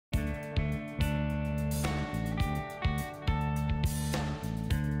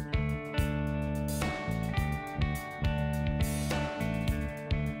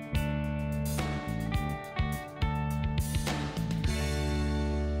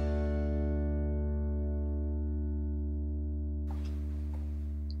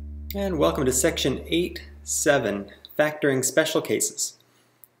And welcome to section 8.7, factoring special cases.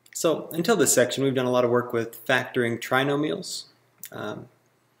 So until this section, we've done a lot of work with factoring trinomials.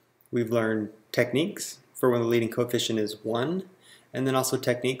 We've learned techniques for when the leading coefficient is 1, and then also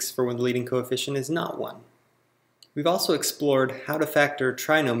techniques for when the leading coefficient is not 1. We've also explored how to factor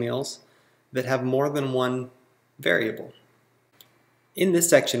trinomials that have more than one variable. In this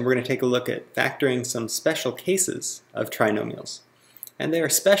section, we're going to take a look at factoring some special cases of trinomials. And they are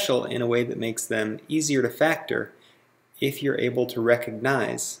special in a way that makes them easier to factor if you're able to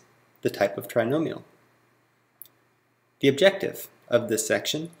recognize the type of trinomial. The objective of this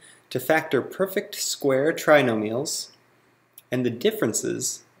section, to factor perfect square trinomials and the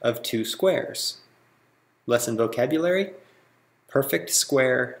differences of two squares. Lesson vocabulary: perfect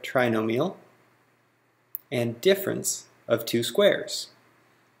square trinomial and difference of two squares.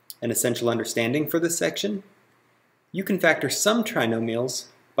 An essential understanding for this section: you can factor some trinomials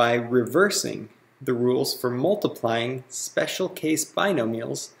by reversing the rules for multiplying special case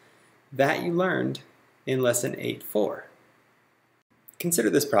binomials that you learned in lesson 8.4. Consider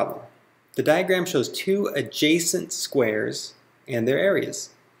this problem. The diagram shows two adjacent squares and their areas.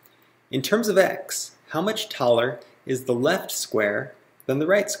 In terms of x, how much taller is the left square than the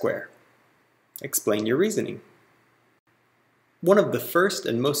right square? Explain your reasoning. One of the first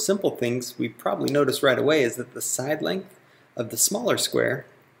and most simple things we probably notice right away is that the side length of the smaller square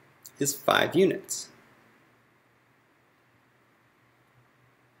is 5 units.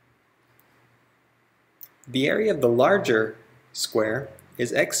 The area of the larger square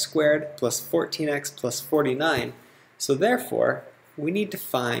is x squared plus 14x plus 49, so therefore we need to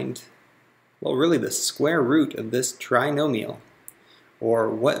find, well, really the square root of this trinomial,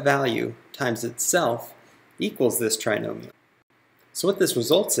 or what value times itself equals this trinomial. So what this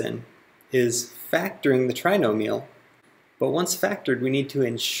results in is factoring the trinomial, but once factored we need to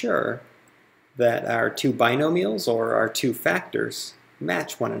ensure that our two binomials or our two factors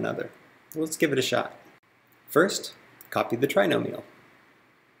match one another. Let's give it a shot. First, copy the trinomial.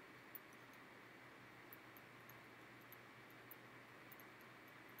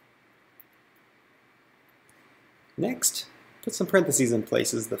 Next, put some parentheses in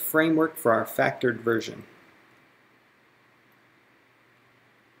place as the framework for our factored version.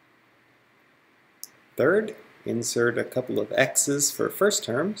 Third, insert a couple of x's for first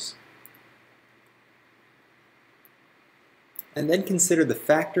terms. And then consider the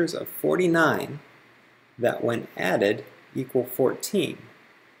factors of 49 that when added equal 14.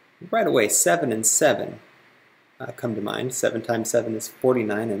 Right away, 7 and 7 come to mind. 7 times 7 is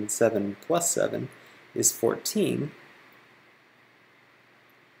 49 and 7 plus 7 is 14.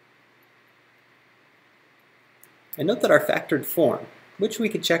 And note that our factored form, which we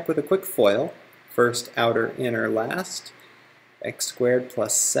could check with a quick FOIL, first, outer, inner, last, x squared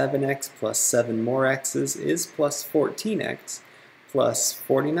plus 7x plus 7 more x's is plus 14x plus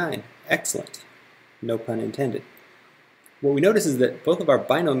 49. Excellent. No pun intended. What we notice is that both of our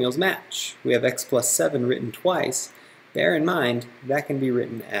binomials match. We have x plus 7 written twice. Bear in mind that can be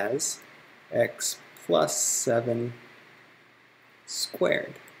written as x plus 7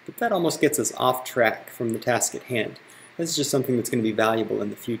 squared. But that almost gets us off track from the task at hand. This is just something that's going to be valuable in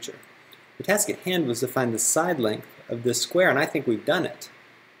the future. The task at hand was to find the side length of this square, and I think we've done it.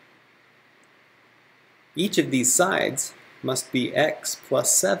 Each of these sides must be x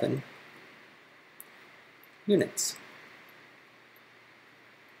plus 7 units.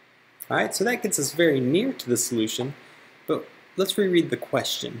 Alright, so that gets us very near to the solution, but let's reread the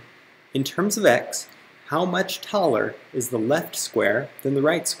question. In terms of x, how much taller is the left square than the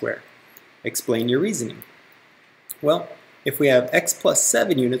right square? Explain your reasoning. Well, if we have x plus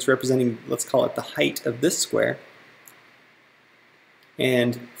 7 units representing, let's call it the height of this square,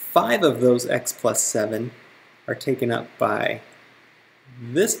 and 5 of those x plus 7 are taken up by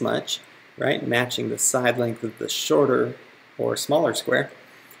this much, right, matching the side length of the shorter or smaller square.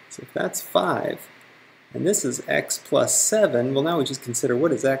 So if that's 5, and this is x plus 7, well, now we just consider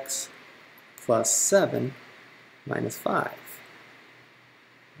what is x plus 7 minus 5.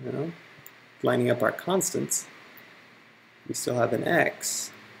 Well, lining up our constants, we still have an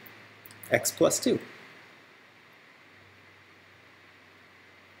x plus 2.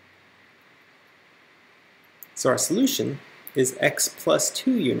 So our solution is x plus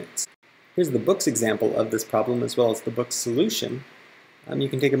 2 units. Here's the book's example of this problem as well as the book's solution. You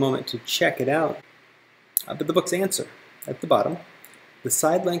can take a moment to check it out. But the book's answer, at the bottom, the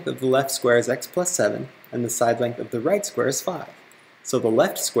side length of the left square is x plus 7, and the side length of the right square is 5. So the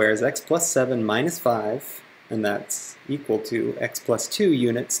left square is x plus 7 minus 5, and that's equal to x plus 2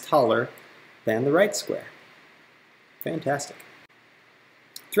 units taller than the right square. Fantastic.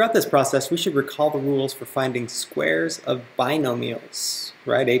 Throughout this process, we should recall the rules for finding squares of binomials,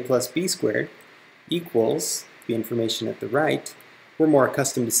 right? A plus b squared equals the information at the right. We're more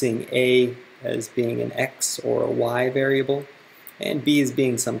accustomed to seeing a as being an x or a y variable, and b as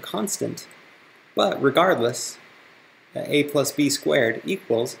being some constant. But regardless, a plus b squared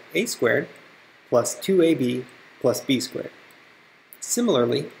equals a squared plus 2ab plus b squared.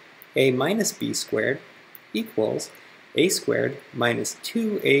 Similarly, a minus b squared equals a squared minus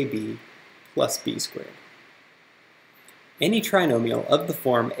 2ab plus b squared. Any trinomial of the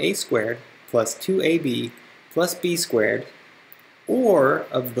form a squared plus 2ab plus b squared, or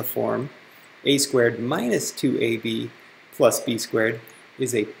of the form a squared minus 2ab plus b squared,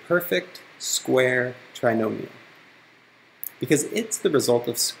 is a perfect square trinomial, because it's the result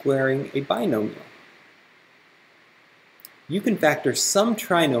of squaring a binomial. You can factor some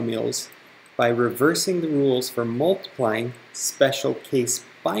trinomials by reversing the rules for multiplying special case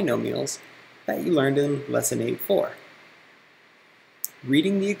binomials that you learned in Lesson 8.4.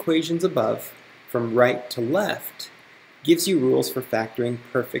 Reading the equations above from right to left gives you rules for factoring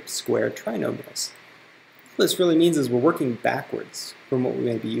perfect square trinomials. What this really means is we're working backwards from what we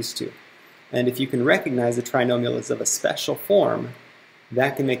may be used to. And if you can recognize a trinomial is of a special form,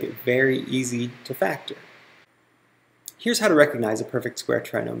 that can make it very easy to factor. Here's how to recognize a perfect square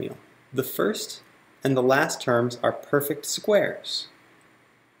trinomial. The first and the last terms are perfect squares.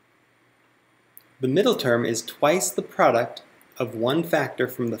 The middle term is twice the product of one factor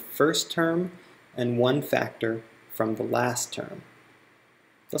from the first term and one factor from the last term.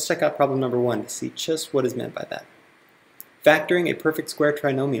 Let's check out problem number 1 to see just what is meant by that. Factoring a perfect square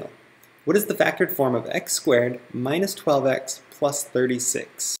trinomial. What is the factored form of x squared minus 12x plus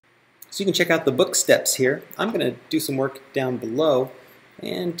 36? So you can check out the book steps here. I'm going to do some work down below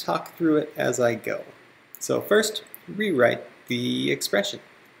and talk through it as I go. So first, rewrite the expression.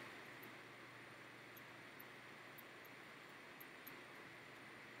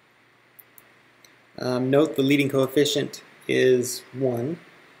 Note the leading coefficient is 1,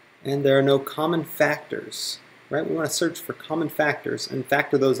 and there are no common factors, right? We want to search for common factors and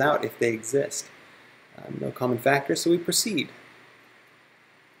factor those out if they exist. No common factors, so we proceed.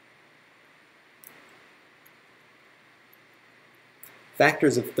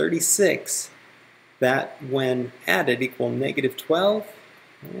 Factors of 36 that, when added, equal negative 12.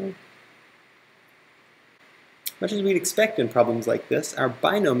 Well, much as we'd expect in problems like this, our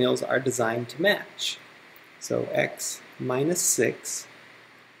binomials are designed to match. So x minus 6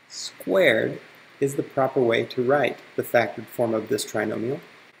 squared is the proper way to write the factored form of this trinomial.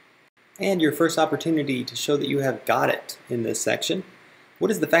 And your first opportunity to show that you have got it in this section. What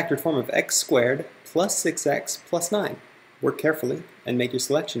is the factored form of x squared plus 6x plus 9? Work carefully and make your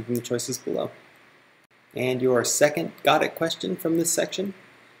selection from the choices below. And your second got it question from this section.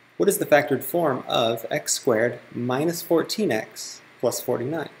 What is the factored form of x squared minus 14x plus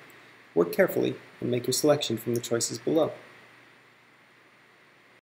 49? Work carefully and make your selection from the choices below.